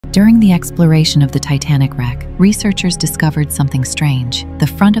During the exploration of the Titanic wreck, researchers discovered something strange. The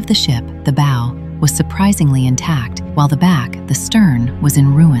front of the ship, the bow, was surprisingly intact, while the back, the stern, was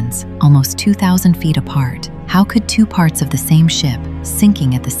in ruins, almost 2,000 feet apart. How could two parts of the same ship,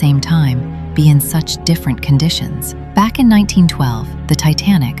 sinking at the same time, be in such different conditions? Back in 1912, the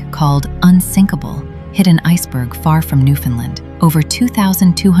Titanic, called unsinkable, hit an iceberg far from Newfoundland. Over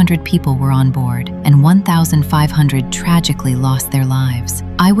 2,200 people were on board, and 1,500 tragically lost their lives.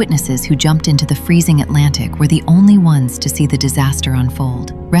 Eyewitnesses who jumped into the freezing Atlantic were the only ones to see the disaster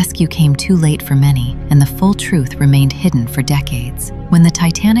unfold. Rescue came too late for many, and the full truth remained hidden for decades. When the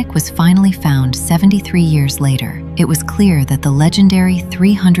Titanic was finally found 73 years later, it was clear that the legendary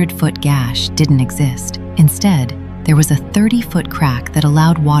 300-foot gash didn't exist. Instead, there was a 30-foot crack that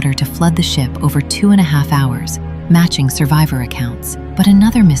allowed water to flood the ship over 2.5 hours, matching survivor accounts. But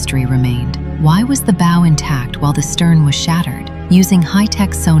another mystery remained. Why was the bow intact while the stern was shattered? Using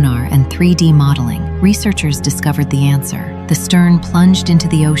high-tech sonar and 3D modeling, researchers discovered the answer. The stern plunged into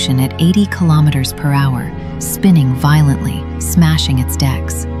the ocean at 80 kilometers per hour, spinning violently, smashing its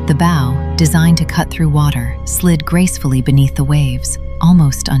decks. The bow, designed to cut through water, slid gracefully beneath the waves,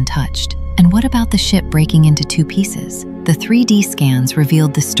 almost untouched. And what about the ship breaking into two pieces? The 3D scans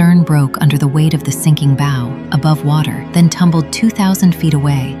revealed the stern broke under the weight of the sinking bow, above water, then tumbled 2,000 feet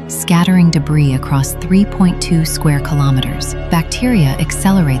away, scattering debris across 3.2 square kilometers. Bacteria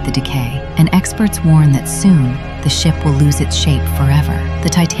accelerate the decay, and experts warn that soon, the ship will lose its shape forever. The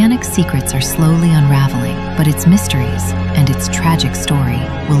Titanic's secrets are slowly unraveling, but its mysteries and its tragic story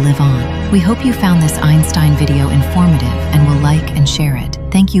will live on. We hope you found this Einstein video informative and will like and share it.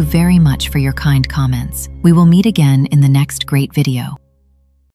 Thank you very much for your kind comments. We will meet again in the next great video.